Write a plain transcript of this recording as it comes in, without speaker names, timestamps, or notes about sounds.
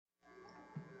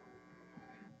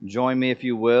Join me, if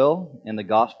you will, in the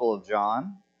Gospel of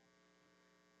John.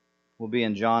 We'll be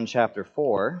in John chapter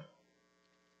 4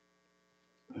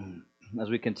 as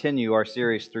we continue our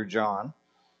series through John.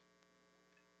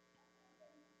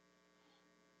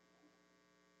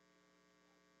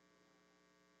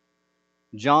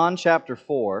 John chapter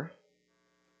 4,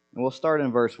 and we'll start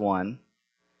in verse 1.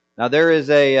 Now there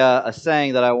is a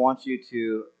saying that I want you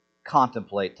to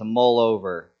contemplate, to mull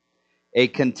over. A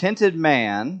contented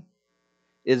man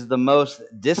is the most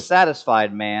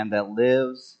dissatisfied man that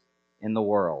lives in the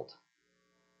world.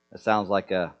 That sounds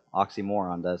like a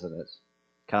oxymoron, doesn't it?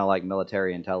 Kind of like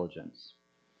military intelligence.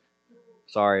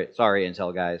 Sorry,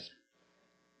 intel guys.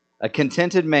 A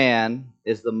contented man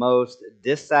is the most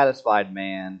dissatisfied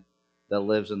man that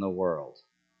lives in the world.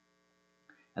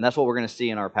 And that's what we're going to see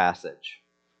in our passage.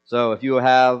 So if you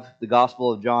have the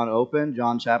Gospel of John open,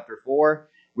 John chapter 4,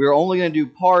 we're only going to do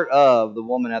part of the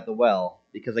woman at the well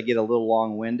because I get a little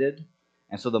long-winded.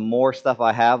 And so the more stuff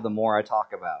I have, the more I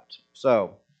talk about.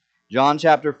 So John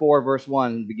chapter 4, verse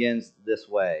 1 begins this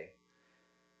way.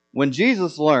 When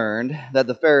Jesus learned that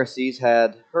the Pharisees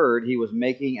had heard he was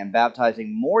making and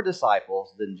baptizing more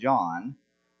disciples than John,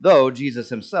 though Jesus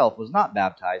himself was not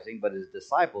baptizing, but his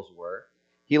disciples were,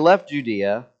 he left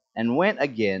Judea and went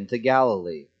again to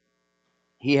Galilee.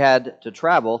 He had to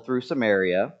travel through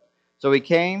Samaria, so he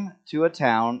came to a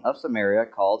town of Samaria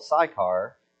called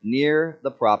Sychar, near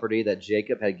the property that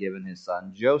Jacob had given his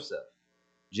son Joseph.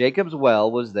 Jacob's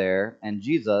well was there, and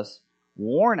Jesus,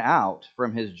 worn out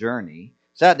from his journey,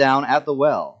 sat down at the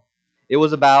well. It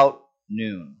was about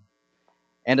noon,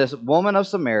 and a woman of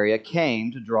Samaria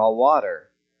came to draw water.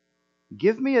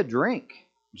 "Give me a drink,"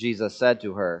 Jesus said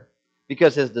to her,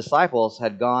 because his disciples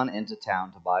had gone into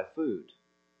town to buy food.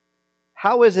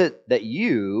 "How is it that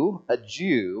you, a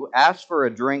Jew, ask for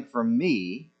a drink from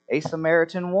me, a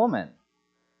Samaritan woman?"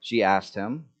 she asked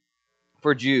him,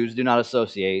 for Jews do not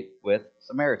associate with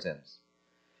Samaritans.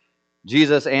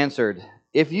 Jesus answered,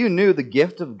 "If you knew the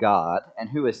gift of God and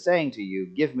who is saying to you,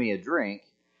 'Give me a drink,'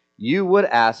 you would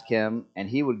ask him, and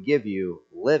he would give you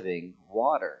living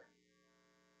water."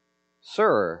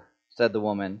 "Sir," said the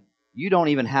woman, "you don't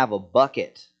even have a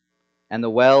bucket, and the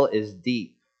well is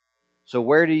deep. So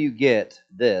where do you get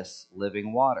this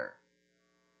living water?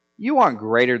 You aren't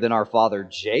greater than our father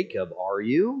Jacob, are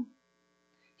you?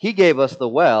 He gave us the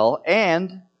well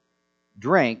and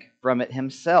drank from it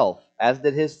himself, as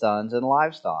did his sons and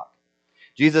livestock."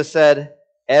 Jesus said,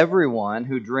 "Everyone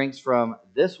who drinks from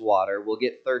this water will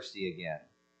get thirsty again.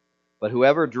 But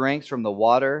whoever drinks from the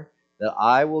water that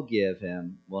I will give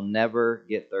him will never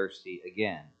get thirsty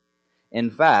again.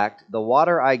 In fact, the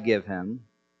water I give him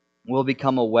will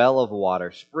become a well of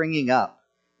water springing up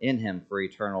in him for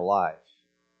eternal life."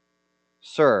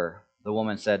 "Sir," the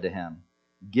woman said to him,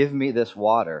 "give me this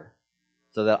water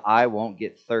so that I won't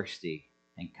get thirsty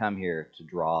and come here to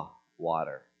draw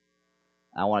water."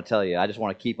 I want to tell you, I just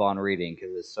want to keep on reading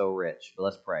because it's so rich. But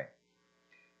let's pray.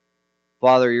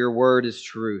 Father, your word is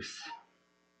truth.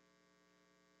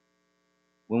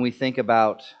 When we think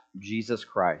about Jesus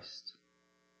Christ,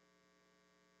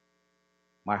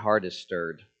 my heart is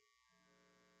stirred.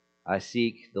 I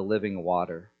seek the living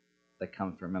water that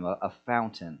comes from him, a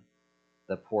fountain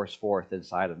that pours forth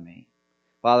inside of me.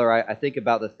 Father, I think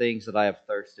about the things that I have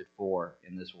thirsted for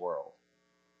in this world.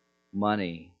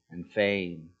 Money and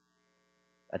fame,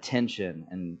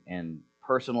 attention and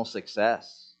personal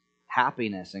success,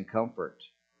 happiness and comfort.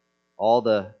 All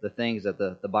the things that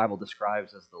the Bible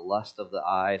describes as the lust of the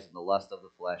eyes and the lust of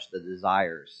the flesh, the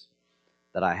desires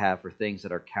that I have for things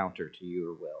that are counter to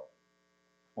your will.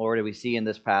 Lord, we see in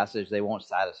this passage they won't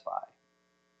satisfy.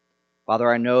 Father,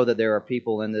 I know that there are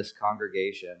people in this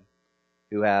congregation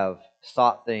who have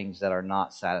sought things that are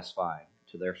not satisfying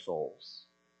to their souls.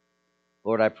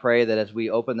 Lord, I pray that as we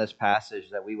open this passage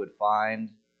that we would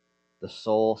find the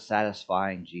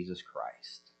soul-satisfying Jesus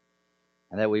Christ,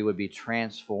 and that we would be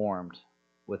transformed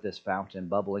with this fountain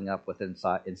bubbling up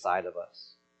inside of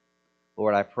us.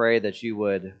 Lord, I pray that you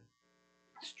would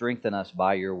strengthen us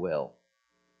by your will,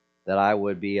 that I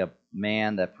would be a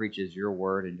man that preaches your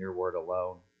word and your word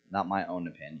alone, not my own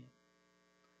opinion.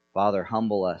 Father,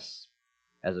 humble us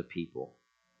as a people.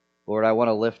 Lord, I want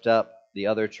to lift up the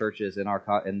other churches in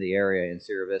the area in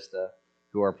Sierra Vista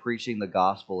who are preaching the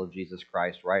gospel of Jesus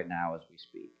Christ right now as we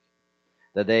speak.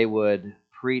 That they would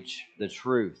preach the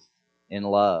truth in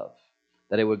love,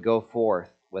 that it would go forth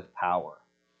with power,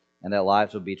 and that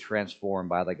lives would be transformed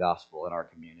by the gospel in our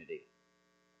community.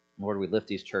 Lord, we lift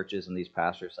these churches and these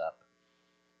pastors up.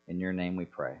 In your name we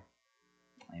pray.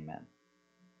 Amen.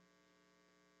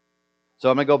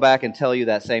 So I'm going to go back and tell you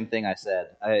that same thing I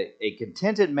said. A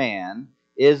contented man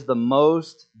is the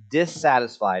most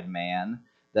dissatisfied man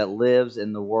that lives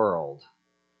in the world.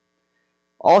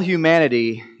 All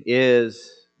humanity is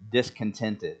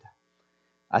discontented.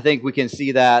 I think we can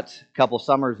see that a couple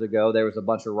summers ago. There was a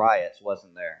bunch of riots,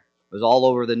 wasn't there? It was all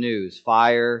over the news.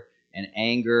 Fire and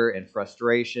anger and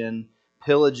frustration,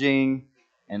 pillaging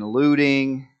and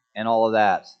looting and all of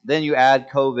that. Then you add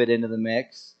COVID into the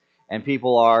mix, and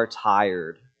people are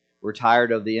tired. We're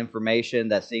tired of the information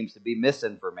that seems to be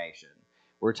misinformation.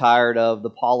 We're tired of the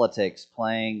politics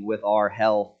playing with our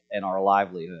health and our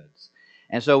livelihoods.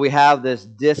 And so we have this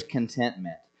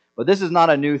discontentment. But this is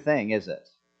not a new thing, is it?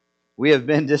 We have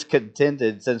been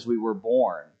discontented since we were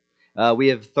born. We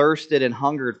have thirsted and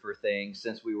hungered for things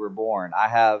since we were born. I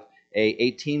have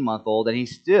a 18-month-old, and he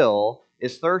still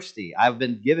is thirsty. I've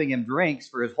been giving him drinks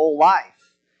for his whole life,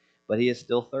 but he is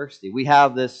still thirsty. We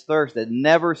have this thirst that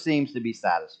never seems to be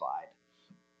satisfied.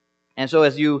 And so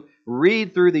as you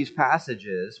read through these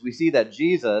passages, we see that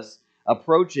Jesus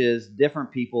approaches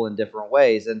different people in different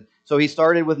ways. And so he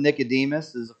started with Nicodemus.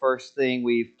 This is the first thing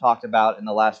we've talked about in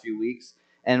the last few weeks.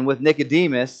 And with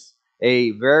Nicodemus,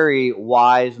 a very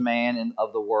wise man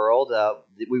of the world,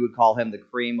 we would call him the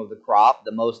cream of the crop,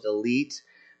 the most elite,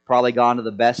 probably gone to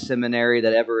the best seminary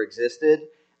that ever existed,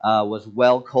 was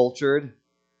well-cultured.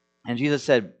 And Jesus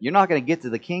said, you're not going to get to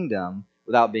the kingdom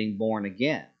without being born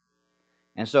again.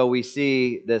 And so we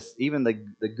see this, even the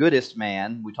goodest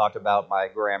man, we talked about my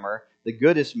grammar, the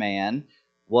goodest man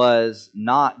was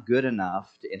not good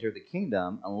enough to enter the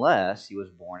kingdom unless he was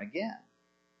born again.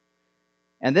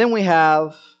 And then we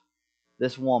have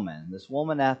this woman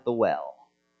at the well.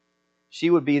 She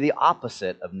would be the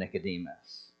opposite of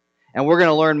Nicodemus. And we're going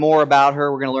to learn more about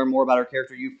her. We're going to learn more about her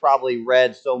character. You've probably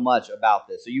read so much about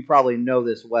this, so you probably know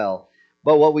this well.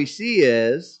 But what we see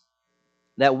is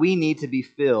that we need to be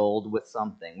filled with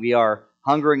something. We are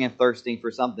hungering and thirsting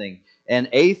for something. An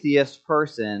atheist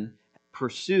person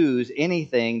pursues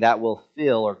anything that will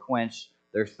fill or quench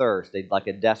their thirst, like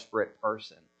a desperate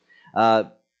person.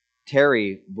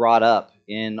 Terry brought up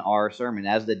in our sermon,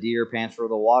 as the deer pants for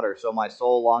the water, so my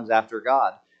soul longs after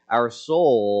God. Our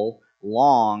soul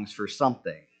longs for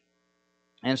something.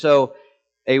 And so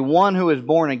a one who is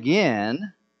born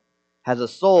again has a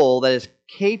soul that is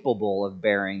capable of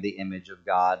bearing the image of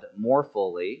God more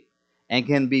fully and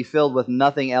can be filled with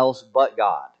nothing else but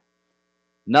God.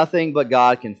 Nothing but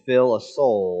God can fill a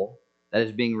soul that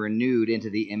is being renewed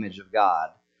into the image of God.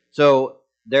 So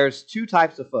there's two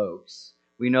types of folks.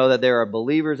 We know that there are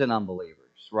believers and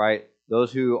unbelievers, right?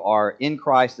 Those who are in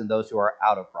Christ and those who are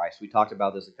out of Christ. We talked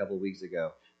about this a couple of weeks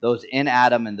ago. Those in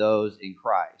Adam and those in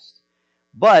Christ.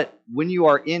 But when you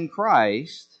are in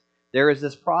Christ, there is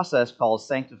this process called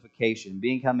sanctification,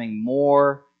 becoming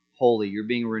more holy. You're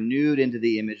being renewed into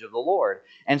the image of the Lord.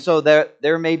 And so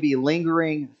there may be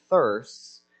lingering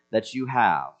thirsts that you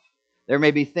have. There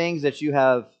may be things that you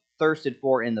have thirsted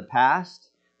for in the past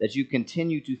that you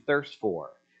continue to thirst for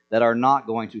that are not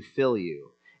going to fill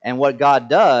you. And what God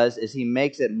does is He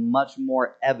makes it much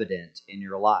more evident in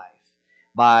your life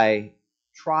by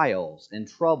trials and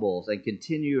troubles and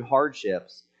continued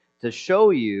hardships to show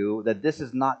you that this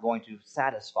is not going to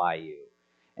satisfy you.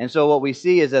 And so what we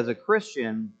see is, as a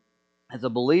Christian, as a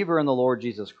believer in the Lord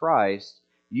Jesus Christ,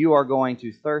 you are going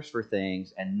to thirst for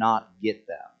things and not get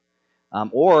them.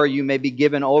 Or you may be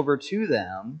given over to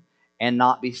them and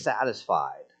not be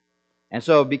satisfied. And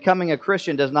so becoming a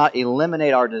Christian does not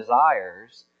eliminate our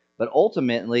desires, but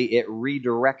ultimately it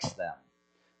redirects them.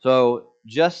 So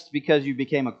just because you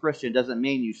became a Christian doesn't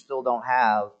mean you still don't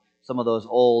have some of those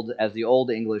old, as the old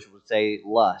English would say,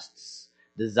 lusts,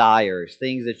 desires,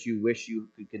 things that you wish you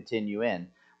could continue in.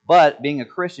 But being a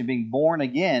Christian, being born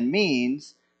again,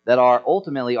 means that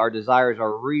ultimately our desires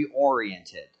are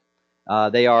reoriented.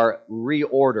 They are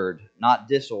reordered, not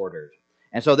disordered.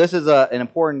 And so this is an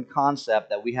important concept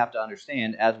that we have to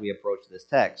understand as we approach this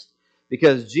text.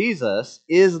 Because Jesus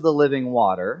is the living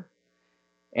water,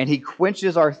 and He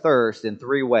quenches our thirst in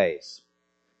three ways.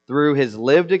 Through His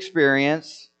lived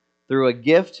experience, through a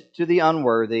gift to the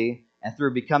unworthy, and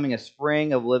through becoming a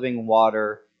spring of living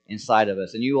water inside of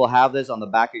us. And you will have this on the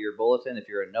back of your bulletin. If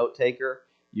you're a note taker,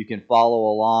 you can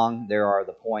follow along. There are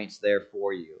the points there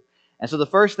for you. And so the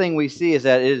first thing we see is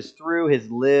that it is through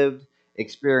His lived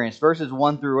experience. Verses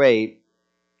 1 through 8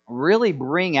 really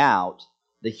bring out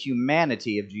the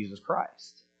humanity of Jesus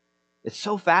Christ. It's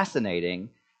so fascinating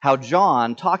how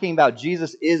John, talking about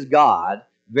Jesus is God,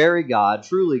 very God,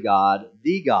 truly God,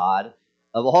 the God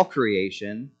of all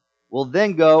creation, will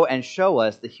then go and show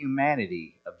us the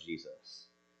humanity of Jesus.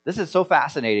 This is so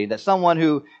fascinating that someone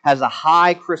who has a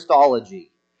high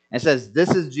Christology and says,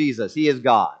 this is Jesus, He is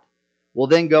God, will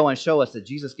then go and show us that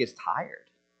Jesus gets tired.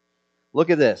 Look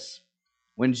at this.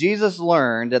 When Jesus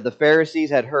learned that the Pharisees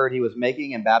had heard he was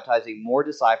making and baptizing more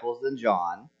disciples than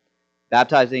John,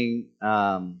 baptizing,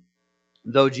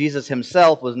 though Jesus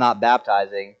himself was not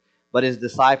baptizing, but his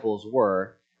disciples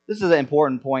were. This is an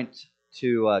important point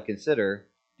to consider.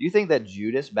 Do you think that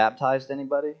Judas baptized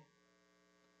anybody?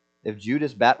 If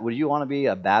Judas, would you want to be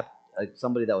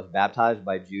somebody that was baptized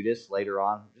by Judas later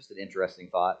on? Just an interesting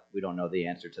thought. We don't know the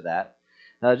answer to that.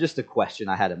 Just a question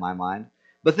I had in my mind.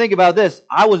 But think about this.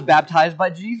 I was baptized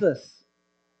by Jesus.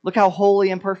 Look how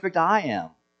holy and perfect I am.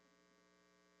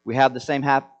 We have the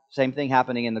same thing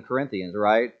happening in the Corinthians,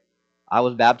 right? I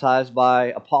was baptized by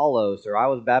Apollos, or I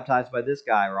was baptized by this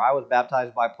guy, or I was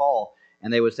baptized by Paul.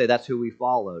 And they would say that's who we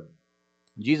followed.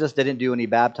 Jesus didn't do any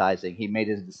baptizing. He made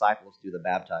his disciples do the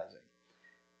baptizing.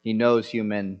 He knows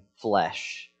human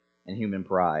flesh and human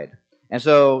pride. And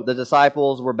so the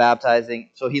disciples were baptizing.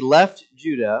 So he left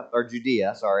Judea,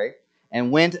 and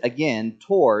went again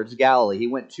towards Galilee. He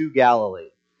went to Galilee.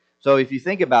 So if you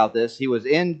think about this, he was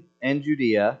in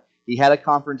Judea. He had a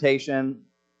confrontation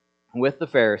with the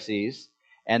Pharisees.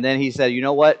 And then he said, you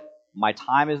know what? My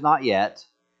time is not yet.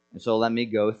 And so let me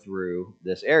go through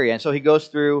this area. And so he goes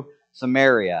through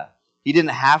Samaria. He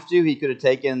didn't have to. He could have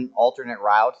taken alternate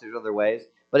routes. There's other ways.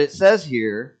 But it says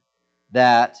here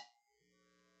that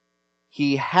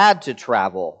he had to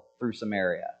travel through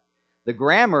Samaria. The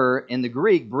grammar in the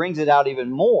Greek brings it out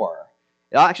even more.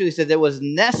 It actually says it was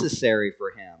necessary for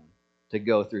him to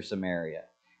go through Samaria.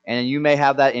 And you may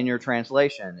have that in your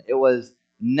translation. It was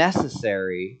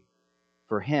necessary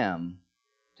for him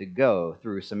to go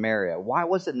through Samaria. Why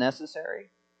was it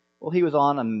necessary? Well, he was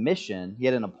on a mission. He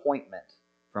had an appointment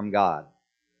from God.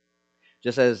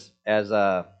 Just as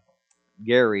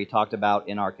Gary talked about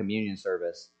in our communion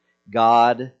service,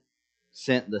 God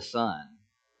sent the Son.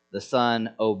 The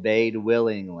Son obeyed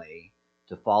willingly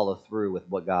to follow through with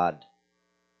what God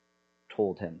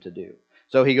told him to do.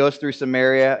 So he goes through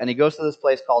Samaria, and he goes to this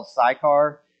place called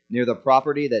Sychar, near the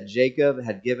property that Jacob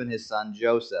had given his son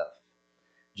Joseph.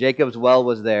 Jacob's well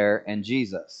was there, and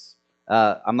Jesus.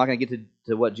 I'm not going to get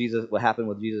to what happened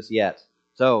with Jesus yet.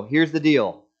 So here's the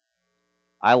deal.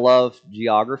 I love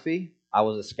geography. I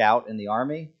was a scout in the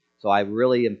Army, so I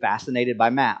really am fascinated by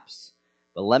maps.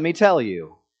 But let me tell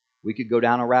you, we could go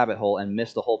down a rabbit hole and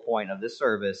miss the whole point of this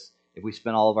service if we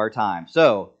spend all of our time.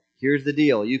 So here's the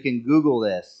deal. You can Google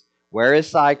this. Where is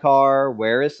Sychar?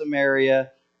 Where is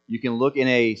Samaria? You can look in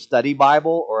a study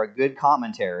Bible or a good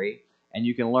commentary, and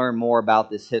you can learn more about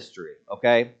this history,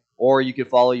 okay? Or you could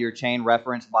follow your chain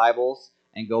reference Bibles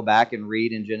and go back and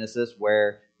read in Genesis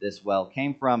where this well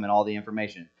came from and all the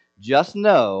information. Just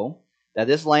know that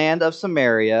this land of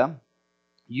Samaria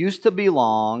used to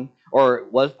belong, or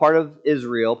was part of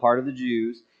Israel, part of the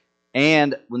Jews,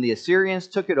 and when the Assyrians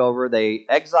took it over, they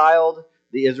exiled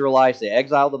the Israelites, they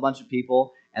exiled a bunch of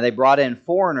people, and they brought in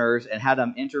foreigners and had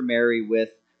them intermarry with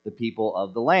the people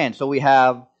of the land. So we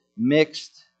have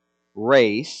mixed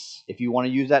race, if you want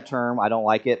to use that term. I don't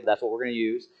like it, but that's what we're going to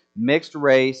use. Mixed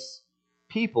race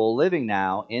people living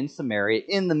now in Samaria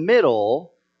in the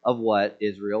middle of what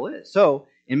Israel is. So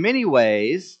in many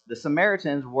ways, the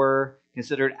Samaritans were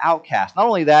considered outcasts. Not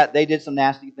only that, they did some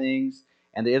nasty things,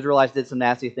 and the Israelites did some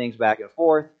nasty things back and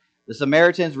forth. The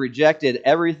Samaritans rejected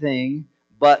everything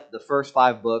but the first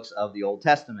 5 books of the Old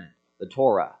Testament, the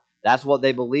Torah. That's what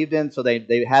they believed in, so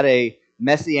they had a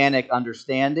messianic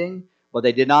understanding, but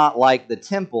they did not like the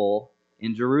temple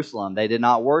in Jerusalem. They did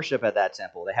not worship at that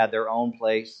temple. They had their own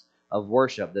place of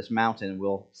worship, this mountain.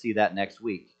 We'll see that next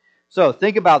week. So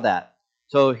think about that.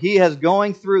 So he is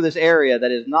going through this area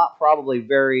that is not probably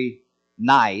very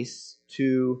nice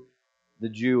to the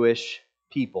Jewish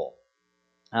people.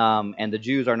 And the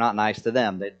Jews are not nice to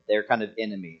them. They're kind of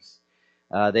enemies.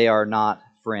 They are not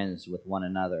friends with one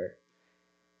another.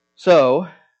 So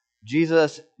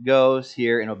Jesus goes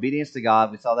here in obedience to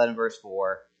God. We saw that in verse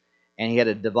 4. And he had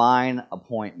a divine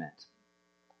appointment.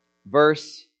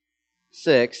 Verse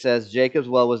 6 says, Jacob's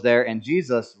well was there, and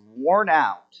Jesus, worn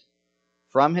out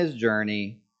from his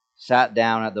journey, sat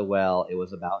down at the well. It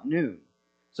was about noon.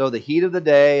 So the heat of the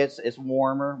day, it's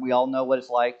warmer. We all know what it's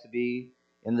like to be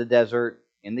in the desert,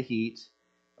 in the heat,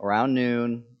 around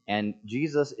noon. And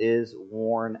Jesus is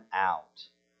worn out.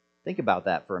 Think about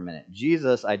that for a minute.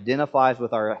 Jesus identifies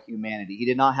with our humanity. He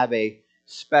did not have a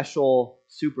special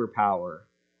superpower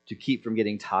to keep from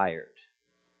getting tired.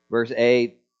 Verse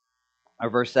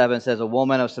 7 says, a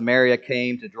woman of Samaria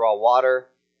came to draw water.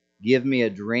 Give me a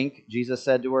drink, Jesus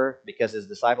said to her, because his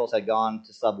disciples had gone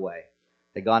to Subway.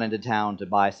 They'd gone into town to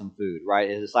buy some food, right?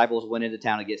 His disciples went into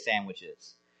town to get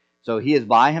sandwiches. So he is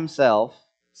by himself,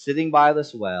 sitting by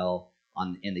this well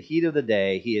in the heat of the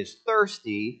day. He is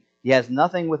thirsty. He has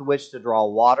nothing with which to draw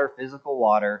water, physical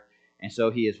water, and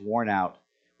so he is worn out.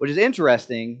 Which is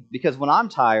interesting because when I'm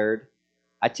tired,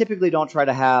 I typically don't try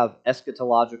to have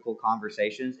eschatological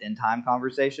conversations, end time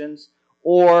conversations,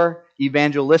 or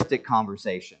evangelistic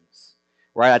conversations.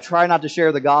 Right? I try not to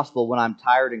share the gospel when I'm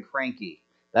tired and cranky.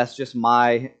 That's just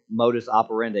my modus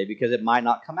operandi because it might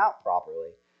not come out properly.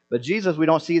 But Jesus, we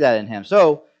don't see that in him.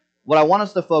 So, what I want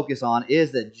us to focus on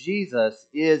is that Jesus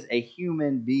is a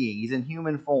human being. He's in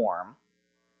human form.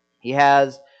 He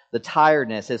has the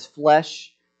tiredness. His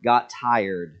flesh got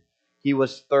tired. He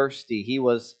was thirsty. He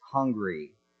was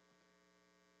hungry.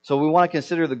 So we want to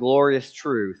consider the glorious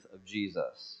truth of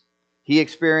Jesus. He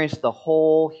experienced the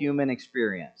whole human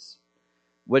experience,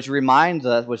 which reminds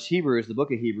us, the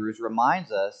book of Hebrews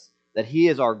reminds us that he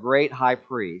is our great high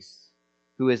priest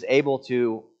who is able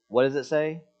to, what does it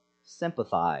say?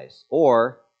 Sympathize.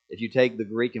 Or, if you take the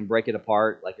Greek and break it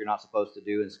apart like you're not supposed to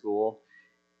do in school,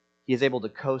 he is able to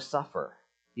co-suffer.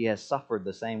 He has suffered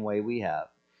the same way we have.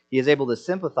 He is able to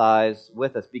sympathize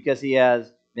with us because he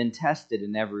has been tested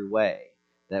in every way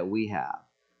that we have.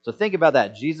 So think about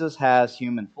that. Jesus has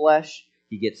human flesh.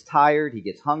 He gets tired. He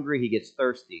gets hungry. He gets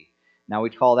thirsty. Now we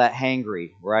call that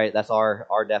hangry, right? That's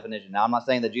our definition. Now I'm not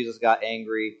saying that Jesus got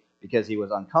angry because he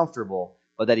was uncomfortable,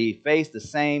 but that he faced the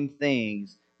same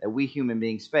things that we human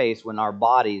beings face when our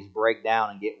bodies break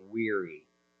down and get weary.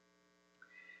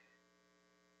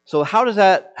 So how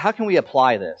can we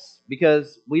apply this?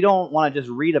 Because we don't want to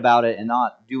just read about it and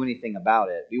not do anything about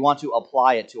it. We want to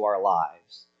apply it to our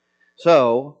lives.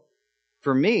 So,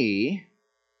 for me,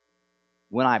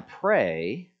 when I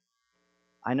pray,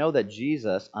 I know that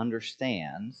Jesus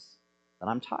understands that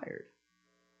I'm tired.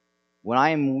 When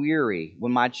I am weary,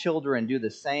 when my children do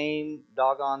the same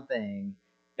doggone thing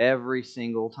every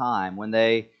single time, when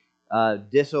they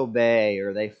disobey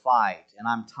or they fight and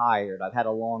I'm tired, I've had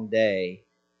a long day,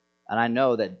 and I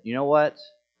know that, you know what?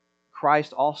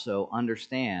 Christ also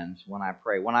understands when I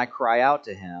pray. When I cry out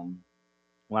to him,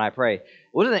 when I pray.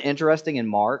 Wasn't it interesting in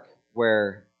Mark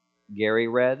where Gary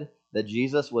read that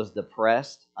Jesus was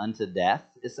depressed unto death,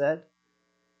 it said?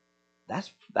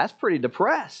 That's pretty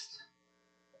depressed.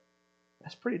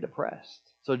 That's pretty depressed.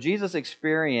 So Jesus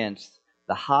experienced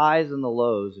the highs and the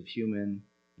lows of human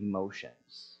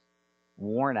emotions.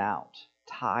 Worn out,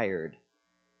 tired.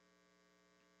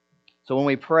 So when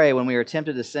we pray, when we are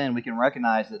tempted to sin, we can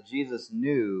recognize that Jesus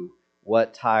knew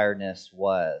what tiredness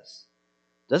was.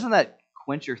 Doesn't that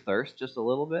quench your thirst just a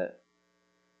little bit?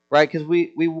 Right? Because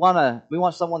we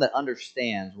want someone that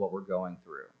understands what we're going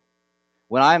through.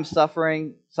 When I'm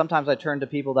suffering, sometimes I turn to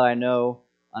people that I know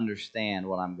understand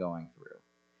what I'm going through.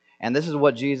 And this is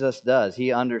what Jesus does.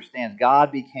 He understands.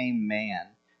 God became man.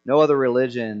 No other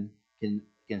religion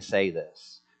can say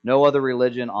this. No other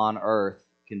religion on earth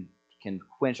can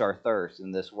quench our thirst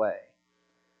in this way.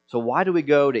 So why do we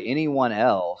go to anyone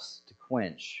else to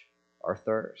quench our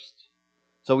thirst?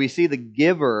 So we see the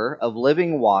giver of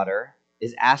living water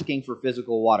is asking for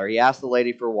physical water. He asked the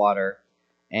lady for water,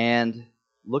 and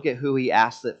look at who he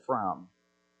asks it from.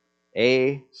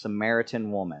 A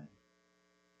Samaritan woman.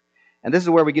 And this is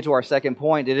where we get to our second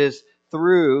point. It is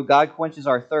through, God quenches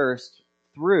our thirst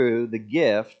through the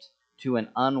gift to an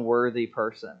unworthy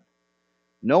person.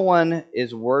 No one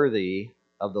is worthy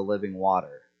of the living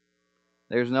water.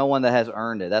 There's no one that has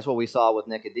earned it. That's what we saw with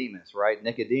Nicodemus, right?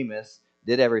 Nicodemus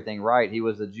did everything right. He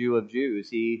was a Jew of Jews.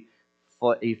 He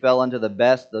fell into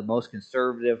the most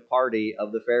conservative party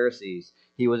of the Pharisees.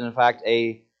 He was, in fact,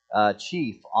 a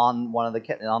chief on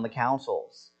the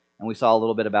councils. And we saw a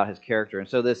little bit about his character. And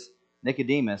so this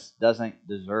Nicodemus doesn't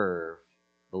deserve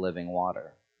the living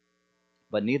water.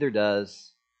 But neither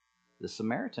does the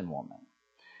Samaritan woman.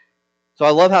 So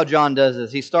I love how John does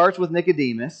this. He starts with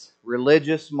Nicodemus,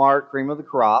 religious, smart, cream of the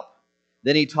crop.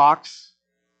 Then he talks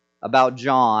about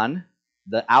John,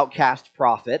 the outcast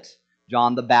prophet,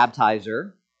 John the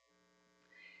baptizer,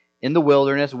 in the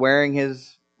wilderness, wearing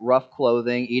his rough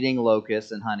clothing, eating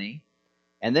locusts and honey.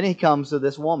 And then he comes to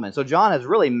this woman. So John has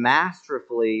really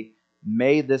masterfully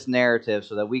made this narrative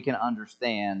so that we can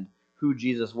understand who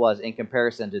Jesus was in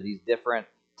comparison to these different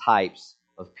types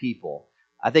of people.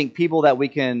 I think people that we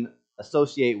can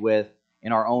associate with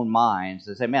in our own minds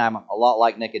and say, man, I'm a lot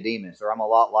like Nicodemus, or I'm a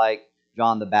lot like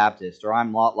John the Baptist, or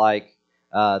I'm a lot like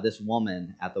this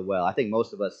woman at the well. I think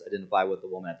most of us identify with the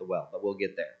woman at the well, but we'll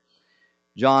get there.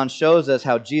 John shows us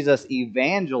how Jesus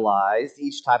evangelized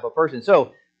each type of person.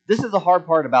 So this is the hard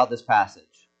part about this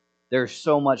passage. There's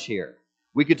so much here.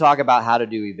 We could talk about how to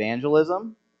do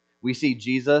evangelism. We see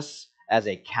Jesus as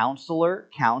a counselor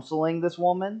counseling this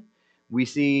woman. We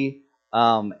see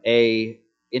a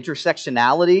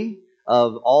intersectionality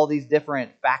of all these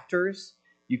different factors.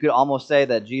 You could almost say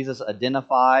that Jesus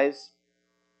identifies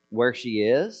where she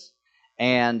is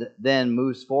and then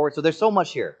moves forward. So there's so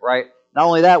much here, right? Not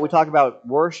only that, we talk about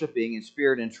worshiping in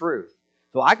spirit and truth.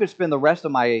 So I could spend the rest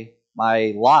of my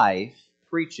life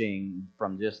preaching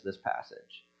from just this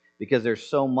passage because there's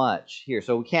so much here.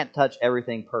 So we can't touch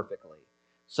everything perfectly.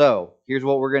 So here's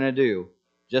what we're going to do.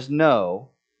 Just know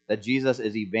that Jesus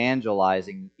is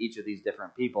evangelizing each of these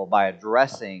different people by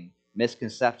addressing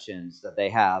misconceptions that they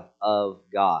have of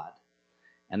God.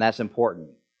 And that's important.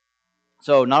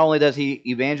 So not only does he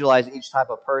evangelize each type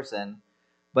of person,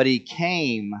 but he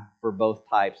came for both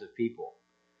types of people.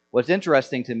 What's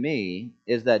interesting to me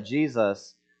is that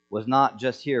Jesus was not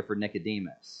just here for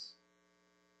Nicodemus.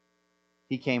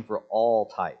 He came for all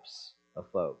types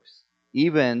of folks,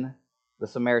 even the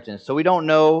Samaritans. So we don't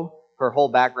know her whole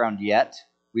background yet.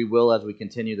 We will as we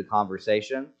continue the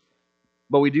conversation.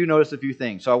 But we do notice a few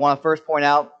things. So I want to first point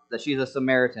out that she's a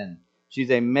Samaritan.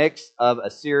 She's a mix of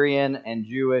Assyrian and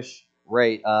Jewish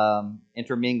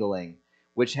intermingling,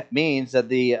 which means that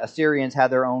the Assyrians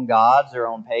had their own gods, their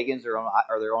own pagans, their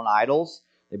own idols.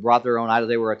 They brought their own idols.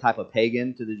 They were a type of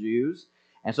pagan to the Jews.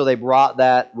 And so they brought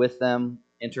that with them,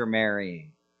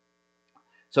 intermarrying.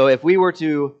 So if we were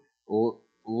to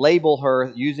label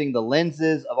her using the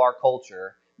lenses of our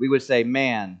culture, we would say,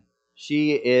 man,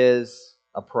 she is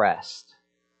oppressed.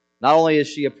 Not only is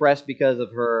she oppressed because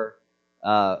of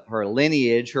her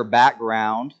lineage, her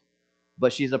background,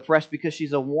 but she's oppressed because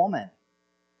she's a woman.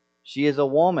 She is a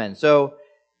woman. So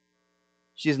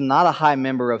she's not a high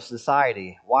member of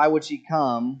society. Why would she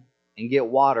come and get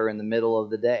water in the middle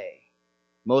of the day?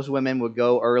 Most women would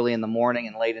go early in the morning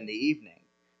and late in the evening.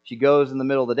 She goes in the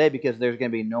middle of the day because there's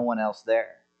going to be no one else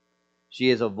there.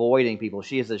 She is avoiding people.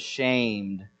 She is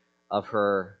ashamed of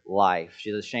her life.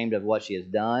 She's ashamed of what she has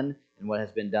done and what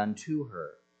has been done to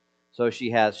her. So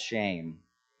she has shame.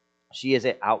 She is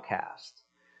an outcast.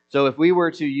 So if we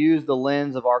were to use the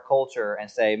lens of our culture and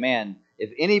say, man,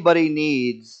 if anybody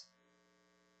needs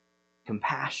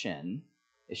compassion,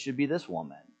 it should be this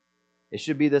woman. It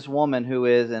should be this woman who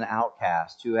is an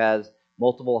outcast, who has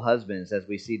multiple husbands, as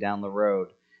we see down the road.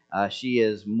 She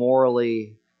is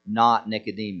morally not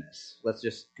Nicodemus. Let's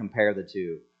just compare the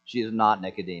two. She is not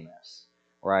Nicodemus,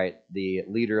 right? The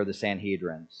leader of the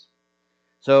Sanhedrins.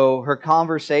 So her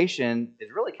conversation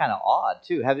is really kind of odd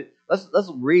too.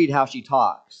 Let's read how she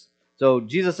talks. So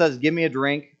Jesus says, "Give me a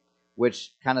drink,"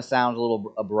 which kind of sounds a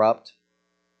little abrupt.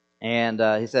 And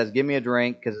he says, "Give me a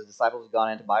drink," because his disciples have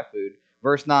gone in to buy food.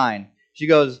 Verse 9, she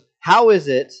goes, "How is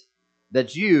it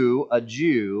that you, a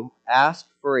Jew, ask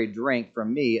for a drink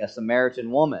from me, a Samaritan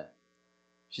woman?"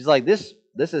 She's like, this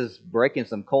is breaking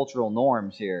some cultural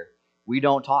norms here. We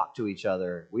don't talk to each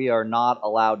other. We are not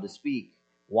allowed to speak.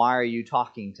 Why are you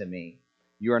talking to me?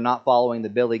 You are not following the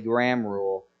Billy Graham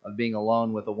rule of being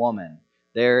alone with a woman.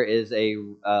 There is a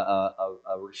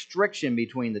restriction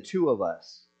between the two of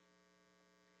us.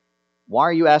 Why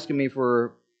are you asking me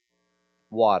for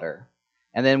water?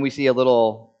 And then we see a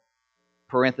little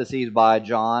parentheses by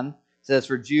John. It says,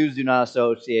 "For Jews do not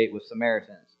associate with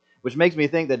Samaritans," which makes me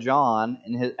think that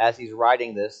John, as he's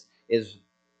writing this, is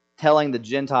telling the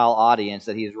Gentile audience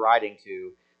that he's writing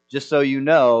to, just so you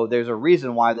know, there's a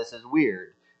reason why this is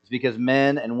weird. It's because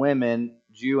men and women,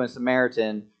 Jew and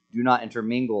Samaritan, do not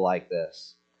intermingle like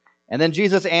this. And then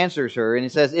Jesus answers her, and he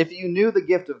says, "If you knew the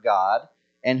gift of God,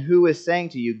 and who is saying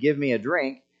to you, 'Give me a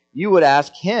drink,' you would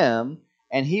ask him,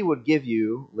 and he would give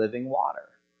you living water."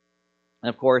 And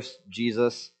of course,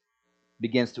 Jesus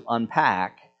begins to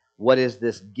unpack what is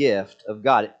this gift of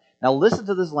God. Now listen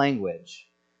to this language.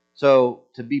 So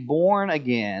to be born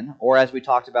again, or as we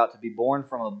talked about, to be born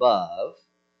from above,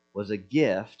 was a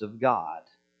gift of God.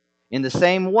 In the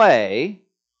same way,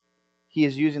 he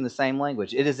is using the same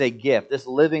language. It is a gift. This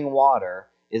living water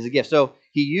is a gift. So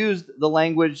he used the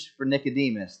language for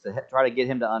Nicodemus to try to get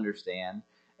him to understand,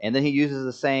 and then he uses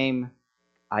the same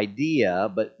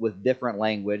idea, but with different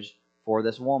language for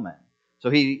this woman. So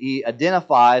he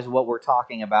identifies what we're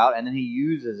talking about, and then he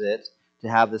uses it to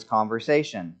have this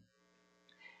conversation.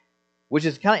 Which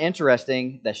is kind of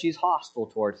interesting that she's hostile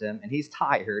towards him, and he's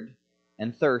tired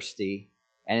and thirsty.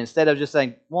 And instead of just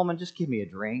saying, "Woman, just give me a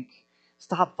drink.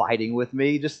 Stop fighting with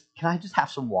me. Can I just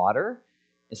have some water?"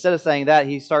 Instead of saying that,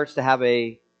 he starts to have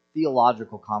a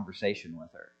theological conversation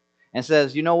with her. And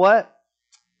says, "You know what?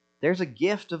 There's a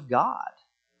gift of God,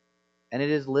 and it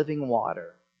is living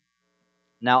water."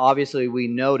 Now, obviously, we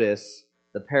notice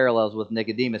the parallels with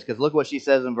Nicodemus, because look what she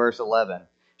says in verse 11.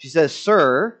 She says,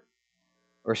 Sir,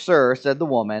 said the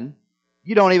woman,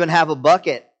 "you don't even have a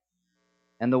bucket,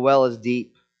 and the well is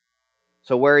deep.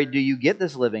 So where do you get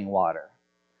this living water?"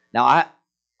 Now,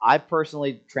 I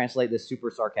personally translate this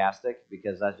super sarcastic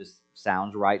because that just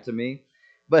sounds right to me.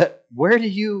 But where do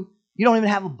you don't even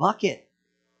have a bucket.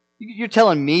 You're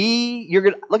telling me you're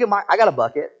going to, look at I got a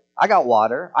bucket. I got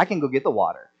water. I can go get the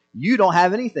water. You don't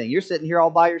have anything. You're sitting here all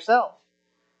by yourself.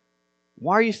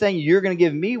 Why are you saying you're going to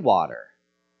give me water?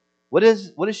 What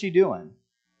is she doing?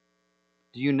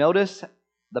 Do you notice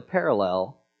the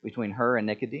parallel between her and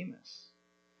Nicodemus?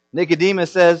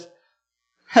 Nicodemus says,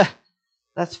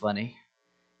 that's funny.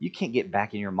 You can't get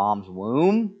back in your mom's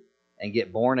womb and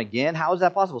get born again. How is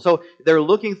that possible? So they're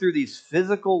looking through these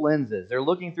physical lenses. They're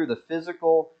looking through the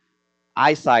physical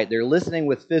eyesight. They're listening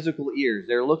with physical ears.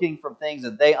 They're looking from things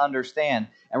that they understand.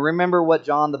 And remember what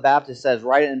John the Baptist says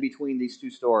right in between these two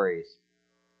stories.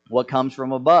 What comes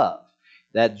from above.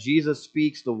 That Jesus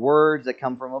speaks the words that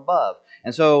come from above.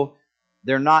 And so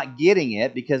they're not getting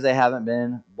it because they haven't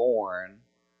been born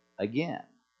again.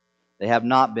 They have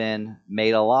not been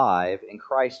made alive in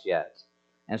Christ yet.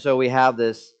 And so we have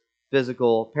this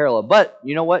physical parallel. But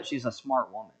you know what? She's a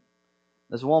smart woman.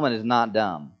 This woman is not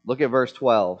dumb. Look at verse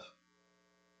 12.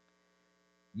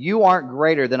 You aren't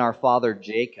greater than our father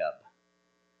Jacob.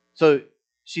 So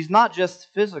she's not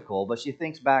just physical, but she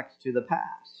thinks back to the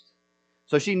past.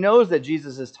 So she knows that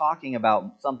Jesus is talking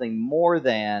about something more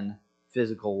than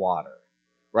physical water,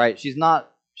 right? She's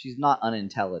not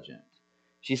unintelligent.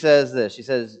 She says this. She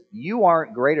says, you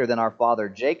aren't greater than our father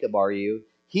Jacob, are you?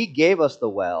 He gave us the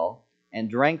well and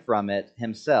drank from it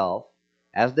himself,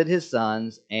 as did his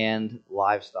sons and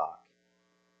livestock.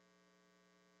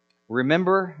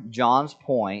 Remember, John's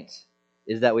point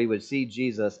is that we would see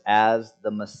Jesus as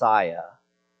the Messiah,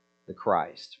 the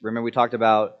Christ. Remember, we talked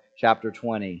about chapter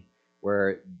 20,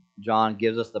 where John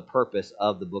gives us the purpose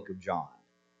of the book of John.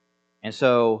 And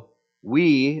so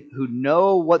we who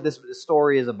know what this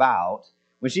story is about,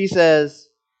 when she says,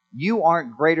 you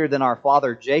aren't greater than our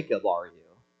father Jacob, are you?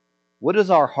 What does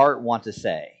our heart want to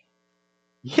say?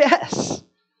 Yes,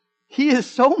 he is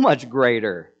so much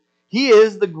greater. He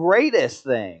is the greatest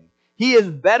thing. He is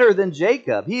better than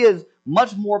Jacob. He is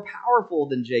much more powerful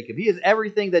than Jacob. He is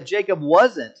everything that Jacob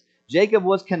wasn't. Jacob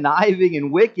was conniving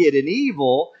and wicked and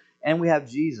evil, and we have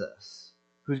Jesus,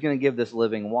 who's going to give this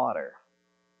living water.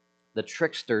 The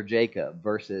trickster Jacob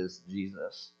versus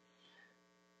Jesus.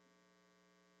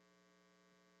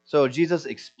 So Jesus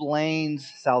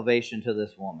explains salvation to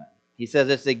this woman. He says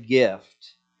it's a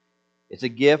gift. It's a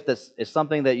gift it's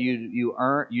something that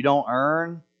you don't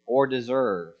earn or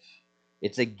deserve.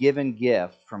 It's a given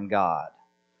gift from God.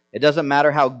 It doesn't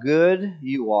matter how good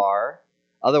you are.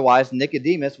 Otherwise,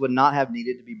 Nicodemus would not have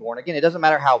needed to be born again. It doesn't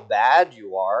matter how bad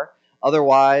you are.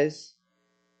 Otherwise,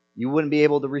 you wouldn't be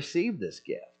able to receive this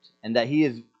gift. And that he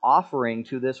is offering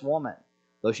to this woman,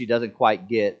 though she doesn't quite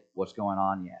get what's going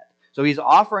on yet. So he's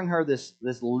offering her this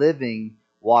living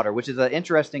water, which is an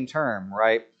interesting term,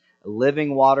 right?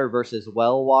 Living water versus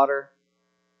well water.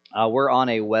 We're on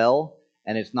a well,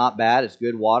 and it's not bad. It's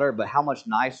good water. But how much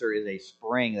nicer is a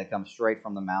spring that comes straight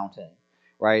from the mountain,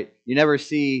 right? You never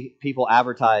see people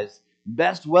advertise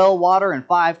best well water in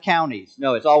 5 counties.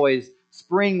 No, it's always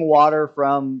spring water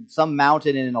from some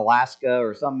mountain in Alaska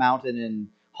or some mountain in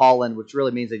Holland, which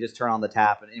really means they just turn on the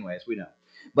tap. And anyways, we know.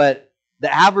 But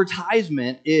the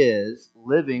advertisement is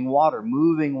living water,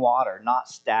 moving water, not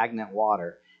stagnant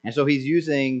water. And so he's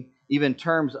using even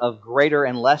terms of greater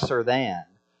and lesser than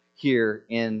here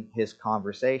in his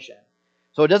conversation.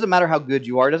 So it doesn't matter how good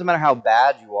you are. It doesn't matter how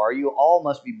bad you are. You all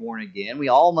must be born again. We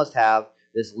all must have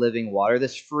this living water,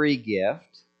 this free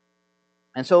gift.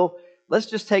 And so let's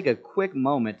just take a quick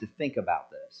moment to think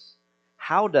about this.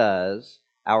 How does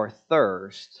our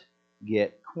thirst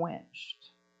get quenched?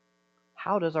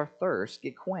 How does our thirst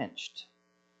get quenched?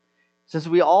 Since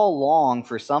we all long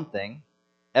for something,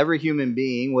 every human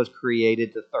being was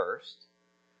created to thirst.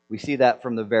 We see that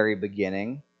from the very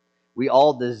beginning. We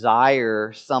all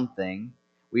desire something.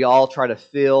 We all try to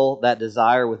fill that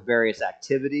desire with various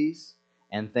activities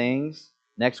and things.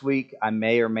 Next week, I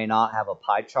may or may not have a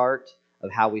pie chart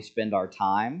of how we spend our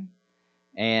time.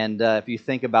 And if you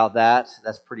think about that,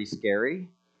 that's pretty scary.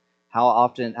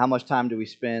 How much time do we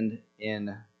spend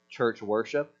in church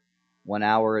worship? 1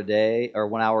 hour a day or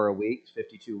 1 hour a week,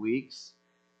 52 weeks,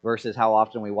 versus how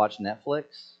often we watch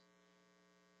Netflix.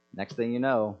 Next thing you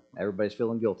know, everybody's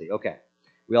feeling guilty. Okay,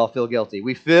 we all feel guilty.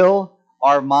 We fill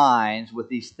our minds with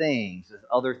these things, with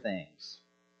other things.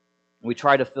 We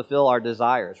try to fulfill our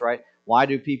desires, right? Why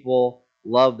do people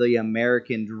love the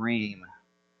American dream?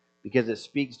 Because it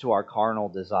speaks to our carnal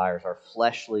desires, our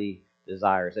fleshly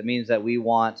desires. It means that we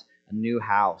want a new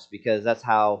house because that's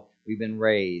how we've been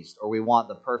raised, or we want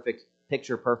the perfect,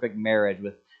 picture-perfect marriage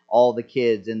with all the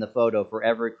kids in the photo for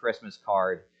every Christmas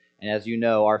card. And as you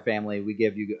know, our family, we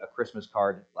give you a Christmas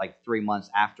card like 3 months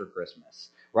after Christmas,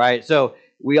 right? So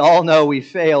we all know we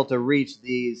fail to reach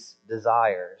these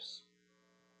desires.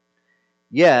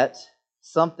 Yet,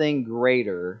 something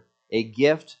greater, a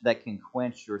gift that can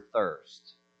quench your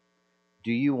thirst.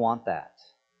 Do you want that?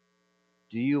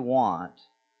 Do you want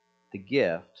the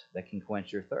gift that can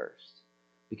quench your thirst?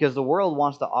 Because the world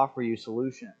wants to offer you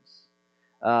solutions.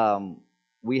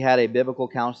 We had a biblical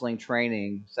counseling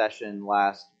training session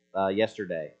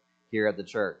yesterday here at the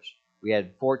church. We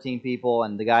had 14 people,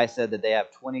 and the guy said that they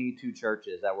have 22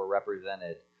 churches that were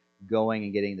represented going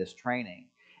and getting this training.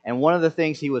 And one of the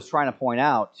things he was trying to point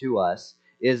out to us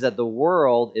is that the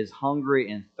world is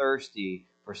hungry and thirsty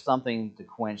for something to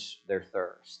quench their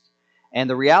thirst. And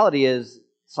the reality is,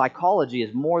 psychology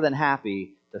is more than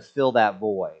happy to fill that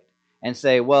void and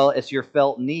say, well, it's your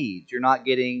felt needs. You're not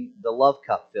getting the love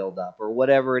cup filled up or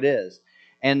whatever it is.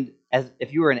 And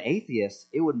if you were an atheist,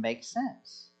 it would make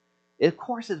sense. Of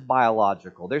course it's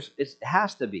biological. It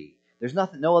has to be. There's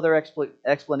no other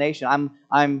explanation.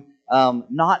 I'm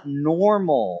not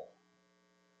normal.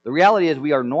 The reality is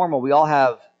we are normal. We all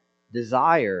have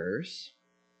desires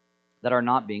that are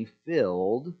not being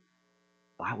filled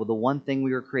by the one thing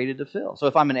we were created to fill. So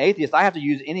if I'm an atheist, I have to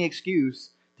use any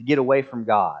excuse to get away from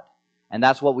God. And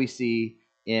that's what we see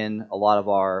in a lot of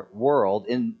our world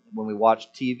when we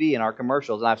watch TV and our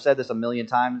commercials. And I've said this a million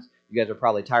times. You guys are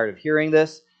probably tired of hearing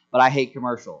this, but I hate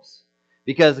commercials.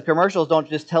 Because the commercials don't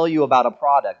just tell you about a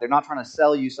product. They're not trying to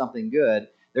sell you something good.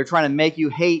 They're trying to make you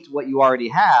hate what you already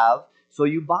have, so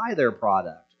you buy their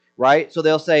product, right? So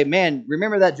they'll say, man,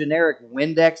 remember that generic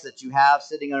Windex that you have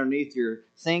sitting underneath your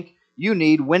sink? You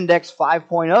need Windex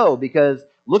 5.0 because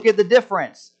look at the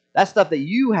difference. That stuff that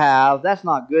you have, that's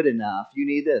not good enough. You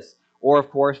need this. Or, of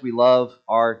course, we love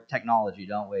our technology,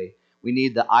 don't we? We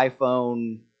need the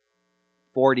iPhone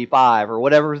 45 or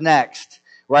whatever's next,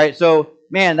 right? So,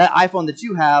 man, that iPhone that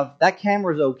you have, that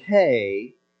camera's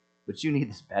okay, but you need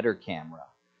this better camera.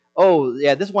 Oh,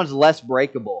 yeah, this one's less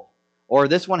breakable. Or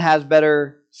this one has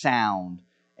better sound,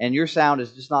 and your sound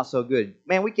is just not so good.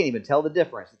 Man, we can't even tell the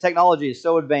difference. The technology is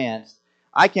so advanced,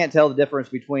 I can't tell the difference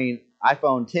between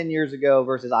iPhone 10 years ago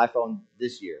versus iPhone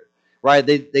this year, right?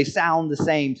 They sound the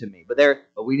same to me, but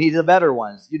we need the better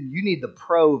ones. You need the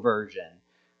pro version.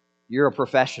 You're a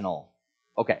professional.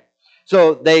 Okay.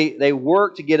 So they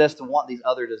work to get us to want these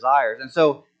other desires. And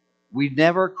so we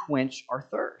never quench our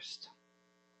thirst.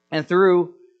 And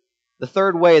through the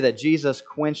third way that Jesus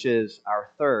quenches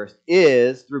our thirst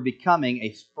is through becoming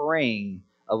a spring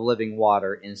of living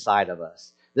water inside of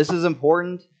us. This is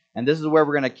important, and this is where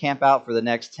we're going to camp out for the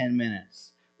next 10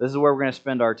 minutes. This is where we're going to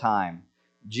spend our time.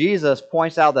 Jesus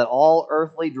points out that all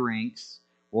earthly drinks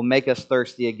will make us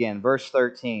thirsty again. Verse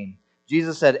 13,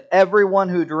 Jesus said, everyone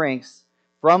who drinks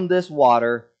from this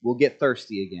water will get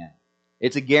thirsty again.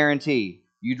 It's a guarantee.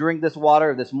 You drink this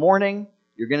water this morning,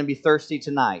 you're going to be thirsty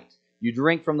tonight. You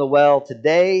drink from the well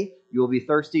today, you will be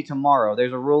thirsty tomorrow.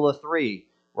 There's a rule of 3,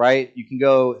 right? You can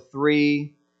go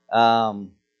 3,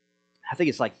 I think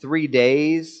it's like 3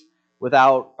 days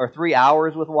without, or 3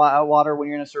 hours without water when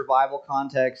you're in a survival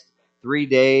context, 3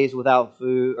 days without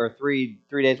food, or 3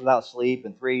 days without sleep,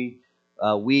 and 3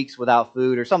 weeks without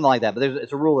food, or something like that. But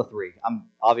it's a rule of 3. I'm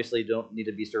obviously don't need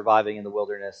to be surviving in the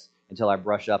wilderness until I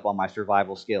brush up on my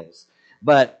survival skills.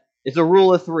 But it's a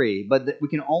rule of 3, but we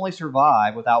can only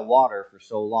survive without water for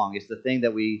so long. It's the thing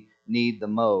that we need the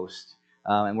most,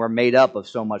 and we're made up of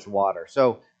so much water.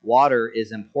 So water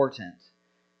is important.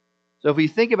 So if we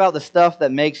think about the stuff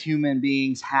that makes human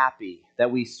beings happy, that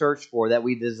we search for, that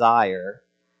we desire,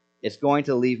 it's going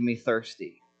to leave me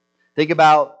thirsty. Think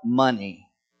about money.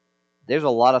 There's a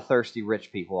lot of thirsty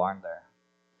rich people, aren't there?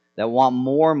 That want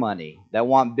more money, that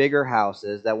want bigger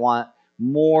houses, that want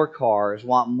more cars,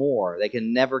 want more. They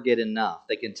can never get enough.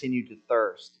 They continue to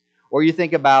thirst. Or you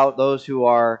think about those who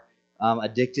are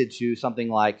addicted to something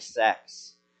like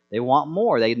sex. They want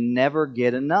more. They never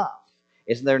get enough.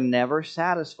 They're never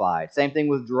satisfied. Same thing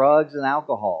with drugs and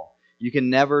alcohol. You can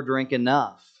never drink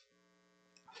enough.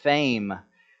 Fame.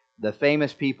 The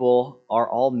famous people are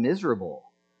all miserable.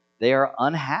 They are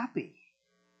unhappy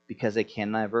because they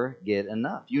can never get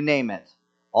enough. You name it.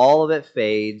 All of it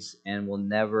fades and will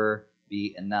never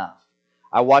be enough.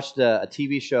 I watched a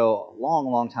TV show a long,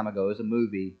 long time ago. It was a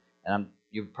movie, and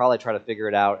you probably try to figure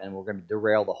it out, and we're going to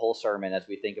derail the whole sermon as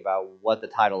we think about what the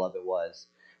title of it was.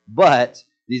 But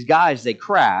these guys, they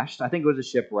crashed. I think it was a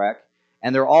shipwreck,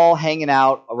 and they're all hanging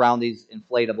out around these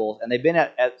inflatables, and they've been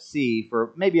at sea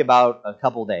for maybe about a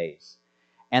couple days,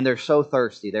 and they're so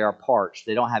thirsty. They are parched.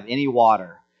 They don't have any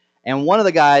water. And one of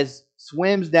the guys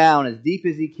swims down as deep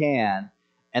as he can,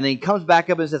 and then he comes back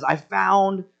up and says, I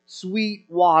found sweet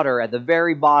water at the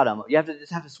very bottom. You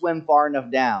just have to swim far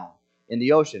enough down in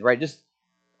the ocean, right? Just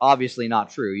obviously not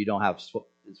true. You don't have,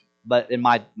 but in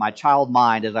my child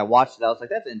mind, as I watched it, I was like,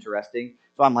 that's interesting.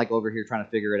 So I'm like over here trying to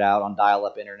figure it out on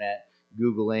dial-up internet,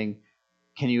 Googling,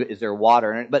 is there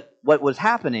water in it? But what was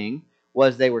happening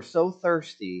was they were so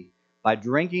thirsty by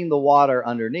drinking the water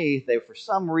underneath, for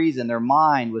some reason, their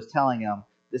mind was telling them,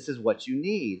 this is what you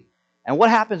need. And what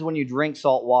happens when you drink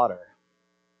salt water?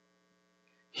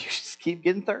 You just keep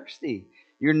getting thirsty.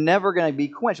 You're never going to be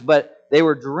quenched. But they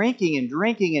were drinking and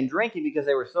drinking and drinking because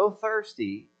they were so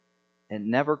thirsty and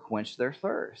never quenched their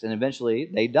thirst. And eventually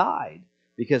they died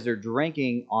because they're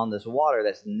drinking on this water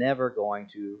that's never going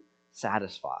to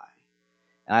satisfy.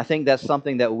 And I think that's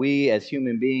something that we as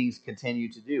human beings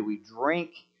continue to do. We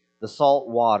drink the salt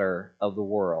water of the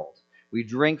world. We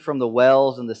drink from the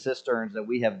wells and the cisterns that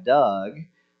we have dug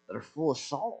that are full of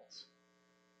salt.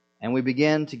 And we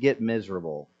begin to get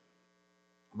miserable.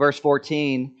 Verse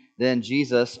 14, then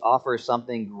Jesus offers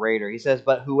something greater. He says,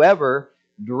 but whoever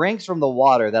drinks from the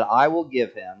water that I will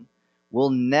give him will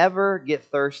never get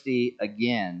thirsty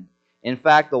again. In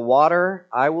fact, the water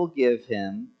I will give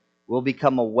him will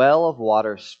become a well of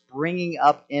water springing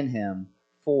up in him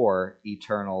for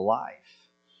eternal life.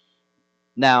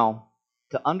 Now,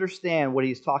 to understand what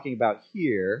he's talking about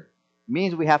here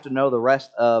means we have to know the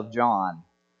rest of John.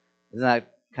 Isn't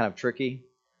that kind of tricky?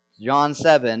 John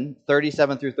 7,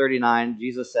 37 through 39,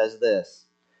 Jesus says this.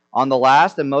 On the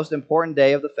last and most important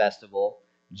day of the festival,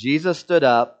 Jesus stood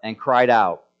up and cried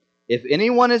out, if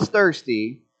anyone is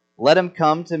thirsty, let him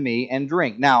come to me and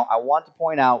drink. Now, I want to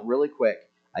point out really quick,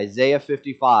 Isaiah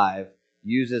 55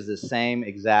 uses the same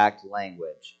exact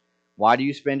language. Why do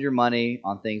you spend your money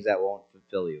on things that won't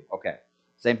fulfill you? Okay,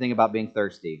 same thing about being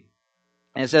thirsty.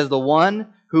 And it says, the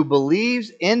one who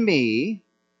believes in me,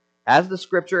 as the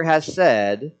scripture has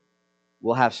said,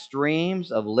 will have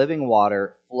streams of living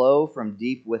water flow from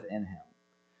deep within him.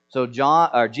 So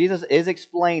Jesus is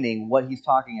explaining what he's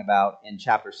talking about in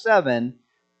chapter 7,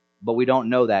 but we don't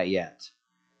know that yet.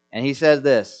 And he says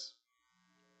this.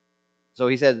 So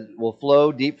he says, will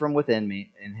flow deep from within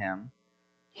me, in him.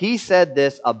 He said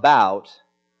this about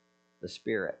the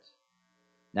Spirit.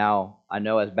 Now, I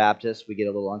know as Baptists, we get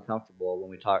a little uncomfortable when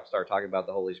we start talking about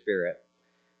the Holy Spirit.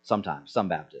 Sometimes, some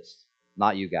Baptists,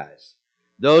 not you guys.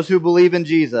 Those who believe in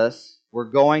Jesus were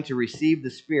going to receive the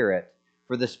Spirit,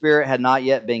 for the Spirit had not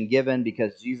yet been given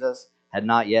because Jesus had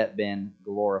not yet been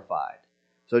glorified.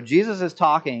 So Jesus is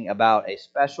talking about a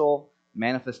special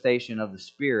manifestation of the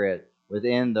Spirit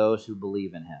within those who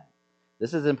believe in him.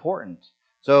 This is important.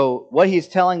 So what he's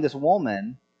telling this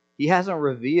woman, he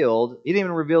didn't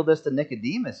even reveal this to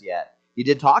Nicodemus yet. He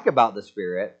did talk about the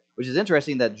Spirit, which is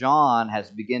interesting that John has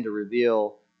begun to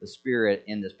reveal the Spirit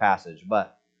in this passage.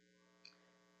 But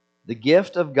the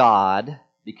gift of God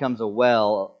becomes a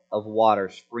well of water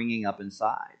springing up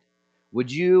inside.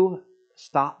 Would you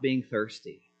stop being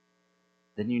thirsty?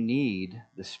 Then you need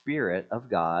the Spirit of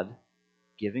God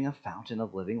giving a fountain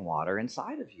of living water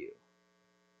inside of you.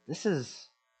 This is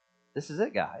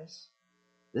it, guys.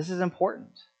 This is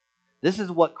important. This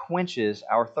is what quenches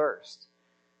our thirst.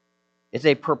 It's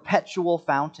a perpetual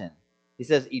fountain. He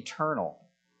says eternal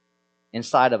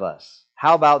inside of us.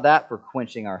 How about that for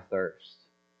quenching our thirst?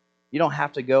 You don't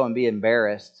have to go and be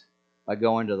embarrassed by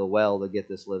going to the well to get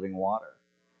this living water.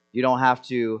 You don't have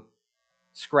to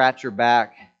scratch your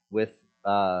back with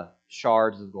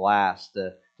shards of glass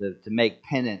to make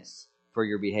penance for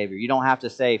your behavior. You don't have to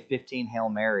say 15 Hail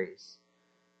Marys.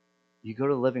 You go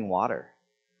to living water.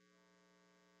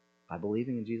 By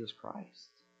believing in Jesus Christ,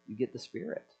 you get the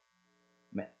Spirit.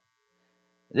 Man,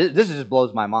 this just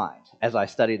blows my mind as I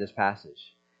study this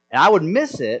passage. And I would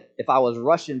miss it if I was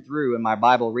rushing through in my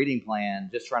Bible reading plan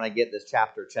just trying to get this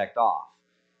chapter checked off,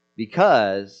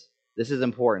 because this is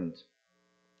important.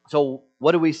 So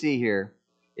what do we see here?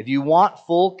 If you want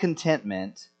full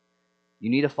contentment, you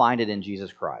need to find it in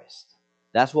Jesus Christ.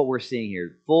 That's what we're seeing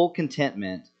here. Full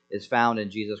contentment is found in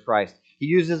Jesus Christ. He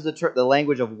uses the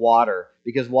language of water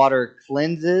because water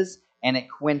cleanses and it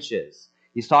quenches.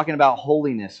 He's talking about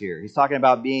holiness here. He's talking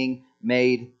about being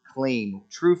made clean.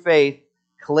 True faith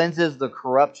cleanses the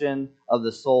corruption of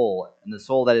the soul and the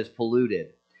soul that is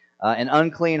polluted. An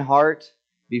unclean heart,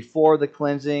 before the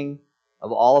cleansing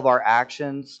of all of our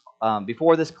actions,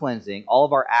 before this cleansing, all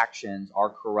of our actions are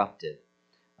corrupted.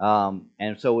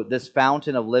 And so this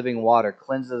fountain of living water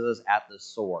cleanses us at the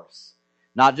source.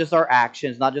 Not just our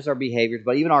actions, not just our behaviors,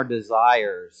 but even our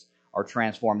desires are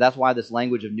transformed. That's why this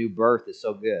language of new birth is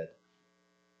so good.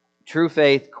 True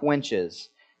faith quenches.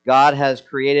 God has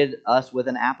created us with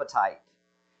an appetite.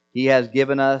 He has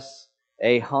given us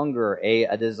a hunger,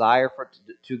 a desire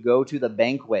to go to the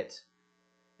banquet.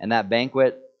 And that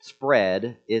banquet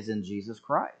spread is in Jesus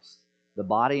Christ, the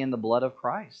body and the blood of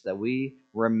Christ that we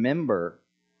remember.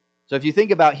 So if you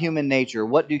think about human nature,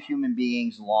 what do human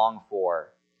beings long for?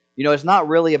 You know, it's not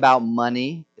really about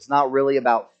money. It's not really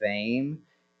about fame.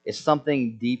 It's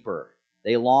something deeper.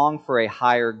 They long for a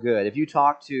higher good. If you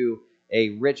talk to a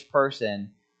rich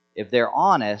person, if they're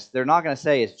honest, they're not going to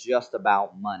say it's just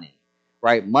about money,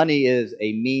 right? Money is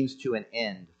a means to an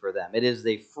end for them. It is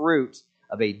the fruit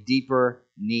of a deeper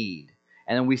need.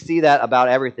 And then we see that about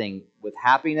everything with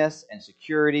happiness and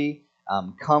security,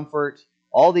 comfort.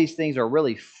 All these things are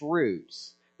really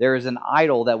fruits. There is an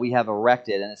idol that we have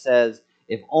erected, and it says,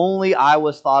 if only I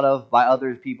was thought of by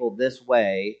other people this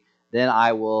way, then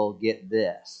I will get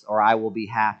this, or I will be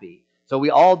happy. So we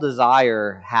all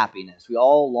desire happiness. We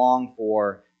all long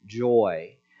for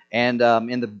joy. And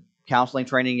in the counseling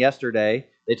training yesterday,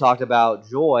 they talked about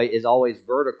joy is always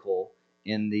vertical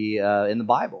in the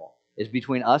Bible. It's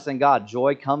between us and God.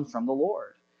 Joy comes from the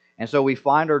Lord. And so we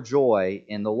find our joy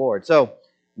in the Lord. So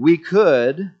we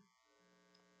could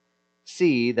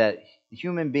see that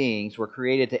human beings were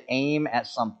created to aim at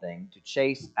something, to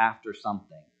chase after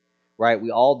something, right?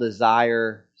 We all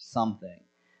desire something.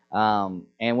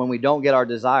 And when we don't get our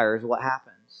desires, what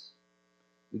happens?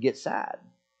 We get sad.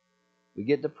 We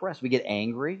get depressed. We get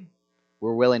angry.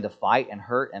 We're willing to fight and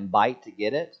hurt and bite to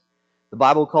get it. The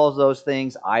Bible calls those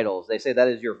things idols. They say that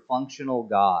is your functional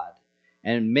God.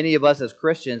 And many of us as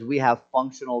Christians, we have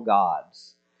functional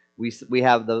gods. We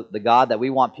have the God that we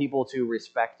want people to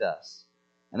respect us.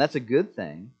 And that's a good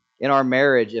thing. In our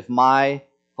marriage, if my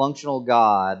functional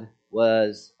God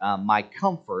was my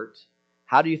comfort,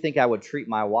 how do you think I would treat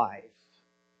my wife?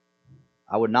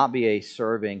 I would not be a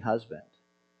serving husband.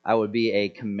 I would be a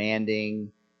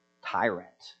commanding tyrant.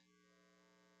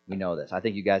 We know this. I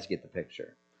think you guys get the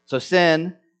picture. So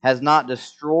sin has not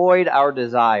destroyed our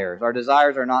desires. Our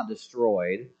desires are not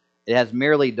destroyed. It has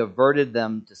merely diverted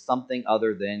them to something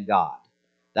other than God.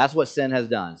 That's what sin has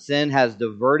done. Sin has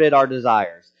diverted our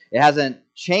desires. It hasn't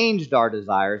changed our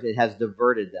desires. It has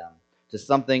diverted them to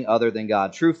something other than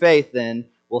God. True faith, then,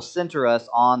 will center us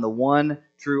on the one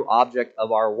true object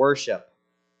of our worship.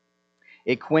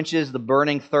 It quenches the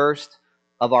burning thirst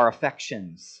of our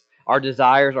affections. Our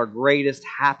desires, our greatest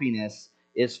happiness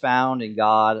is found in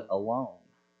God alone.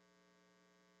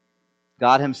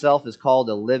 God himself is called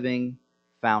a living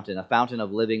fountain, a fountain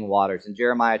of living waters. In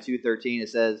Jeremiah 2:13 it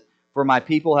says, "For my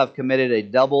people have committed a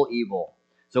double evil."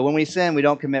 So when we sin, we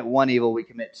don't commit one evil, we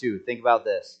commit two. Think about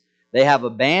this. They have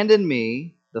abandoned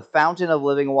me, the fountain of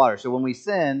living water. So when we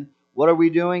sin, what are we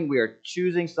doing? We are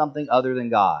choosing something other than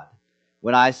God.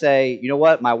 When I say, you know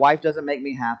what, my wife doesn't make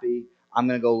me happy, I'm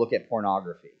going to go look at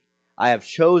pornography. I have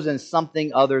chosen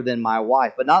something other than my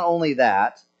wife. But not only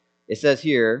that, it says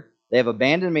here, they have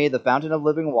abandoned me, the fountain of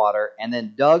living water, and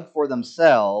then dug for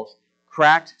themselves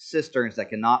cracked cisterns that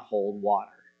cannot hold water.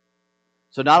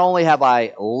 So not only have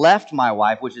I left my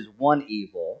wife, which is one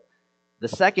evil, the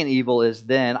second evil is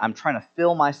then I'm trying to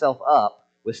fill myself up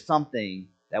with something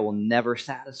that will never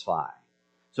satisfy.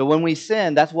 So when we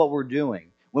sin, that's what we're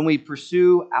doing. When we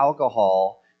pursue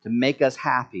alcohol to make us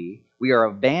happy, we are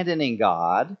abandoning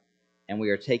God and we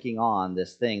are taking on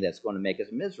this thing that's going to make us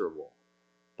miserable.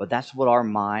 But that's what our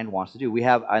mind wants to do. We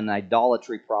have an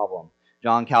idolatry problem.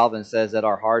 John Calvin says that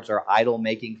our hearts are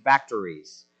idol-making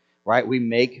factories, right? We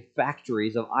make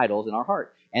factories of idols in our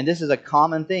heart. And this is a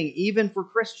common thing, even for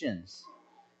Christians.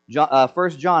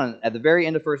 1 John, at the very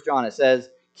end of 1 John, it says,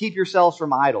 keep yourselves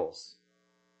from idols.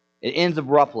 It ends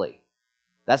abruptly.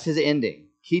 That's his ending.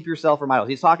 Keep yourself from idols.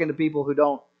 He's talking to people who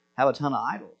don't have a ton of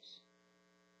idols.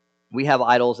 We have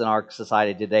idols in our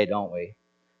society today, don't we?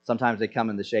 Sometimes they come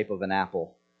in the shape of an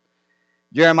apple.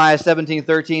 Jeremiah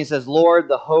 17:13 says, Lord,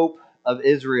 the hope of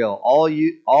Israel,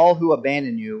 all who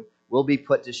abandon you will be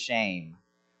put to shame.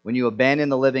 When you abandon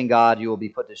the living God, you will be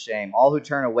put to shame. All who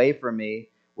turn away from me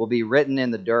will be written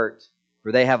in the dirt,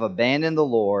 for they have abandoned the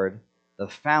Lord, the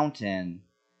fountain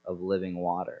of living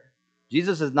water.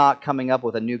 Jesus is not coming up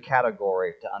with a new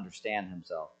category to understand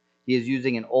himself. He is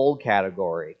using an old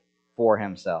category for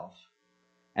himself.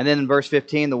 And then in verse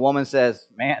 15, the woman says,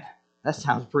 man, that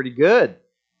sounds pretty good.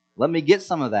 Let me get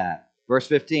some of that. Verse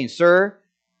 15, Sir,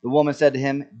 the woman said to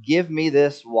him, give me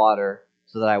this water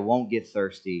so that I won't get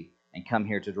thirsty and come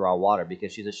here to draw water,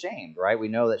 because she's ashamed, right? We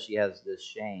know that she has this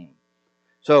shame.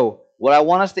 So what I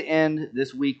want us to end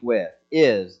this week with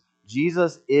is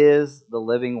Jesus is the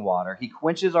living water. He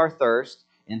quenches our thirst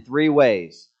in three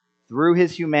ways: through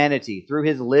his humanity, through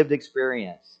his lived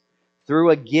experience, through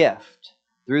a gift,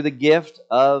 through the gift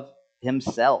of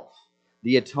himself,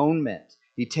 the atonement.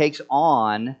 He takes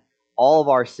on all of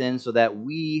our sins so that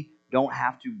we don't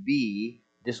have to be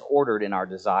disordered in our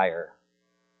desire.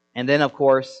 And then, of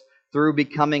course, through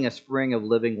becoming a spring of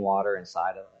living water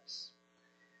inside of us.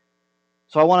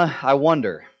 So I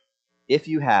wonder if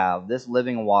you have this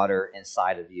living water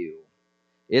inside of you.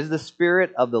 Is the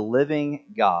Spirit of the living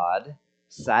God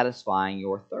satisfying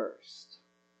your thirst?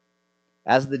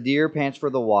 As the deer pants for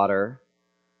the water,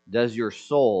 does your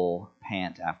soul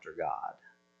pant after God?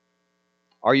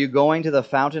 Are you going to the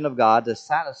fountain of God to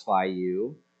satisfy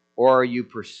you, or are you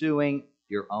pursuing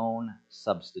your own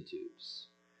substitutes?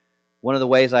 One of the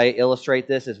ways I illustrate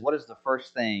this is, what is the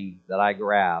first thing that I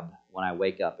grab when I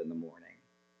wake up in the morning?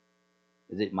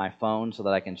 Is it my phone so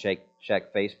that I can check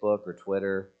Facebook or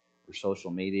Twitter or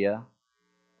social media?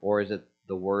 Or is it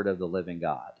the Word of the living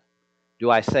God?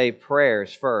 Do I say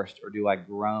prayers first, or do I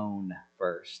groan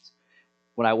first?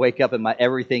 When I wake up and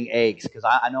everything aches, because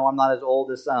I know I'm not as old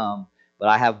as some, but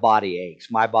I have body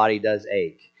aches. My body does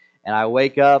ache. And I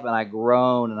wake up and I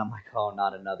groan, and I'm like, oh,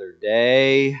 not another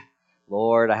day.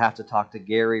 Lord, I have to talk to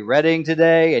Gary Redding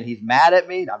today, and he's mad at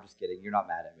me. No, I'm just kidding. You're not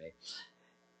mad at me.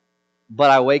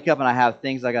 But I wake up and I have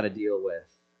things I got to deal with.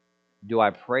 Do I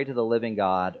pray to the living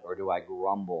God, or do I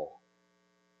grumble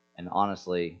and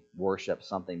honestly worship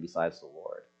something besides the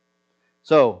Lord?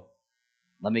 So,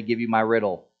 let me give you my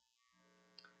riddle.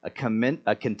 A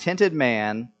contented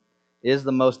man is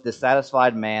the most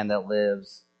dissatisfied man that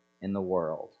lives in the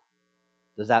world.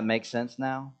 Does that make sense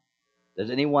now?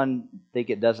 Does anyone think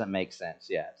it doesn't make sense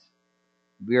yet?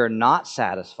 We are not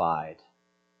satisfied.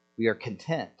 We are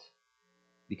content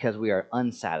because we are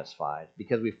unsatisfied,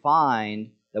 because we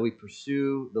find that we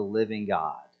pursue the living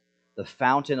God, the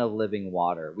fountain of living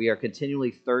water. We are continually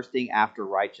thirsting after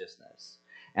righteousness,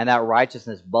 and that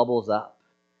righteousness bubbles up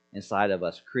inside of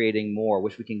us, creating more,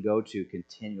 which we can go to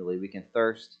continually. We can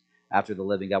thirst after the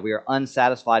living God. We are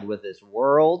unsatisfied with this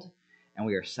world, and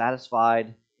we are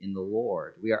satisfied in the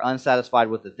Lord. We are unsatisfied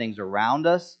with the things around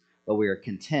us, but we are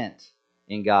content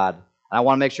in God. And I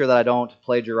want to make sure that I don't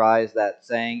plagiarize that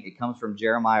saying. It comes from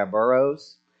Jeremiah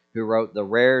Burroughs, who wrote The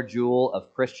Rare Jewel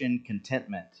of Christian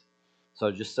Contentment.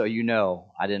 So just so you know,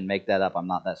 I didn't make that up. I'm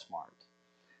not that smart.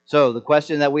 So the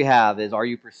question that we have is, are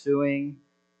you pursuing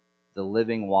the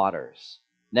living waters?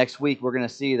 Next week, we're going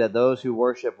to see that those who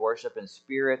worship in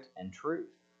spirit and truth.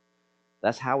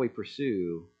 That's how we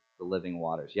pursue the living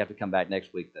waters. You have to come back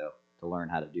next week, though, to learn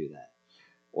how to do that.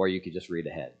 Or you could just read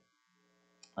ahead.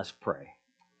 Let's pray.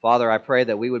 Father, I pray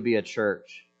that we would be a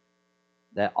church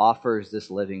that offers this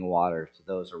living water to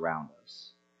those around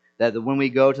us. That when we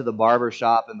go to the barber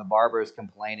shop and the barber is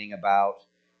complaining about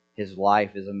his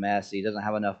life is a mess, he doesn't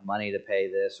have enough money to pay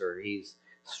this, or he's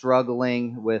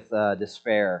struggling with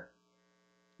despair,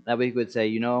 that we would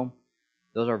say,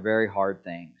 those are very hard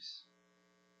things.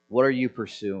 What are you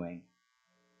pursuing?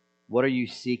 What are you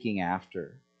seeking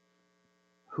after?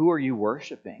 Who are you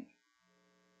worshiping?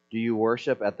 Do you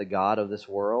worship at the God of this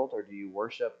world, or do you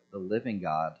worship the living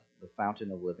God, the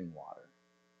fountain of living water?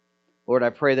 Lord, I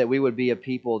pray that we would be a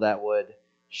people that would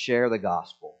share the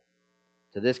gospel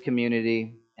to this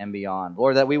community and beyond.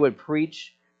 Lord, that we would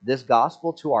preach this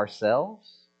gospel to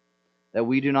ourselves, that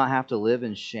we do not have to live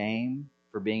in shame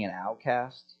for being an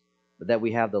outcast, but that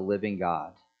we have the living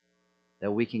God,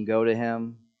 that we can go to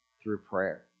Him through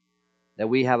prayer, that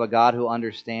we have a God who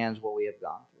understands what we have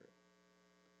gone through.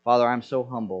 Father, I'm so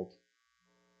humbled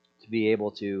to be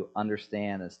able to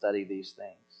understand and study these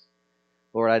things.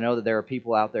 Lord, I know that there are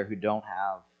people out there who don't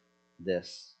have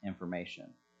this information.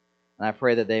 And I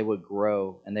pray that they would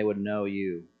grow and they would know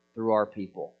you through our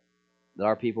people, that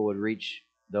our people would reach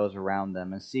those around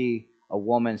them and see a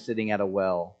woman sitting at a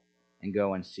well and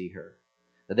go and see her.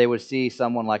 That they would see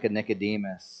someone like a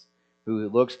Nicodemus who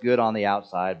looks good on the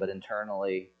outside but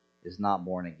internally is not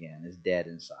born again, is dead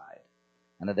inside.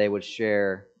 And that they would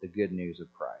share the good news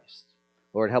of Christ.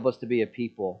 Lord, help us to be a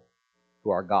people who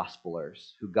are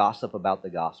gospelers, who gossip about the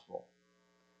gospel.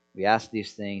 We ask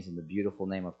these things in the beautiful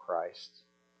name of Christ,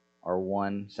 our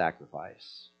one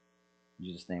sacrifice. In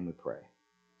Jesus' name we pray.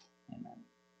 Amen.